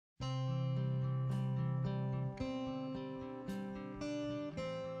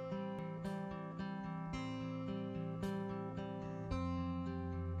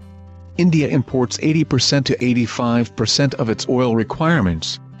India imports 80% to 85% of its oil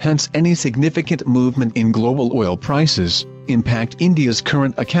requirements, hence any significant movement in global oil prices impact India's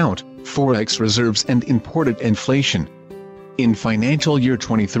current account, forex reserves and imported inflation. In financial year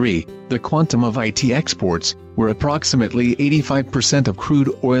 23, the quantum of IT exports were approximately 85% of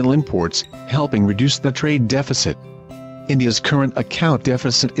crude oil imports, helping reduce the trade deficit. India's current account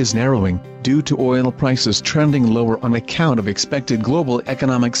deficit is narrowing, due to oil prices trending lower on account of expected global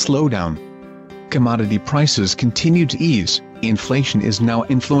economic slowdown. Commodity prices continue to ease, inflation is now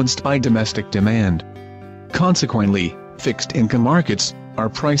influenced by domestic demand. Consequently, fixed income markets are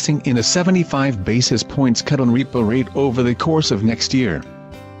pricing in a 75 basis points cut on repo rate over the course of next year.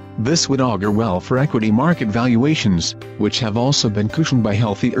 This would augur well for equity market valuations, which have also been cushioned by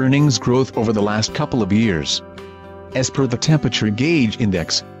healthy earnings growth over the last couple of years. As per the temperature gauge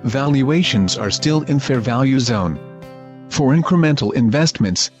index, valuations are still in fair value zone. For incremental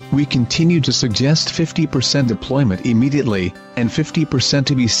investments, we continue to suggest 50% deployment immediately, and 50%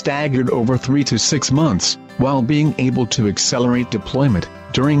 to be staggered over 3 to 6 months, while being able to accelerate deployment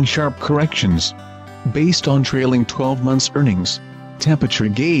during sharp corrections. Based on trailing 12 months earnings, temperature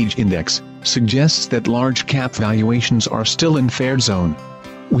gauge index suggests that large cap valuations are still in fair zone.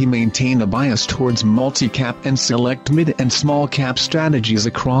 We maintain a bias towards multi-cap and select mid and small cap strategies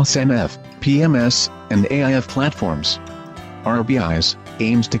across MF, PMS, and AIF platforms. RBIs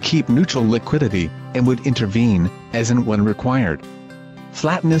aims to keep neutral liquidity, and would intervene, as and when required.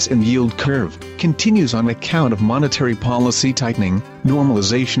 Flatness in yield curve continues on account of monetary policy tightening,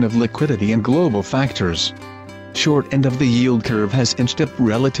 normalization of liquidity and global factors. Short end of the yield curve has inched up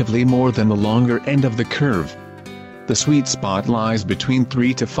relatively more than the longer end of the curve. The sweet spot lies between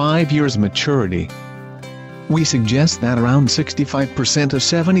 3 to 5 years maturity. We suggest that around 65% to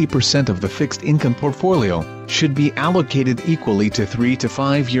 70% of the fixed income portfolio should be allocated equally to 3 to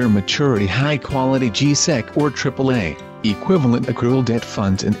 5 year maturity high-quality GSEC or AAA, equivalent accrual debt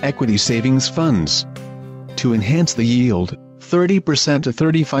funds and equity savings funds. To enhance the yield, 30% to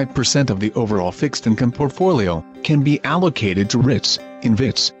 35% of the overall fixed income portfolio can be allocated to REITs,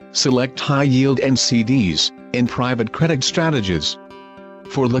 InvITs, select high-yield NCDs, and private credit strategies.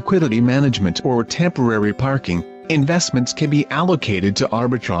 For liquidity management or temporary parking, investments can be allocated to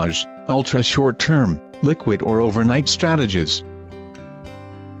arbitrage, ultra-short-term, liquid or overnight strategies.